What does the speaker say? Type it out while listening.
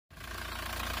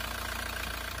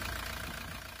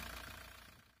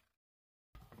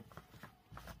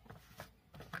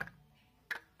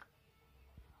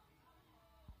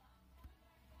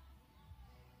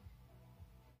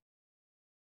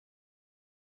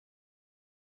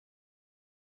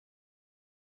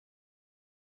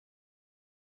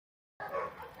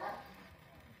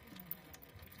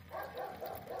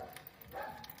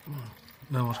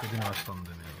Vemos que tiene bastante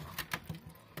mierda.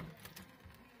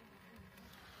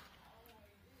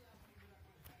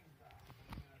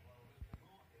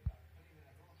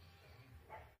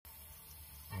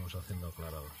 Vamos haciendo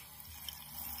aclarados.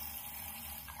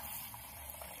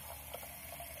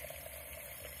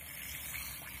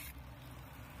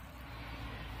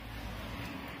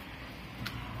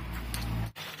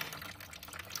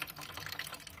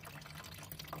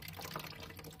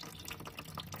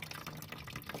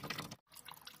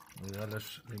 Lo ideal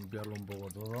es limpiarlo un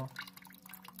poco todo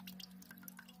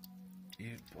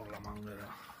y por la manguera,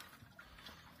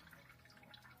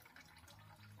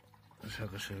 esa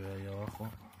que se ve ahí abajo,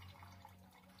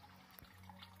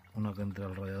 una que entre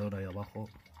al radiador ahí abajo,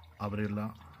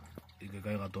 abrirla y que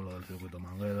caiga todo lo del circuito,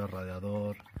 manguera,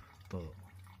 radiador, todo.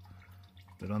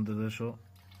 Pero antes de eso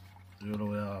yo lo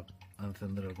voy a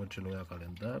encender el coche y lo voy a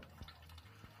calentar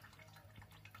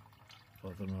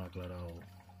para hacerme un aclarado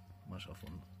más a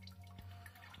fondo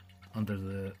antes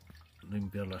de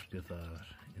limpiar las piezas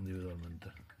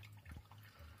individualmente.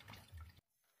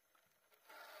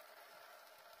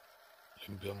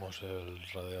 Limpiamos el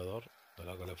radiador de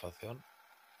la calefacción.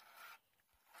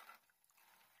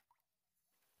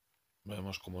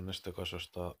 Vemos como en este caso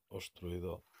está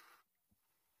obstruido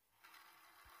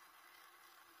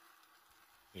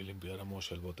y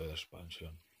limpiaremos el bote de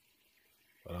expansión.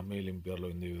 Para mí limpiarlo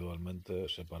individualmente,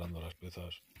 separando las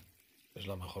piezas, es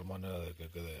la mejor manera de que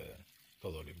quede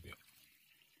todo limpio.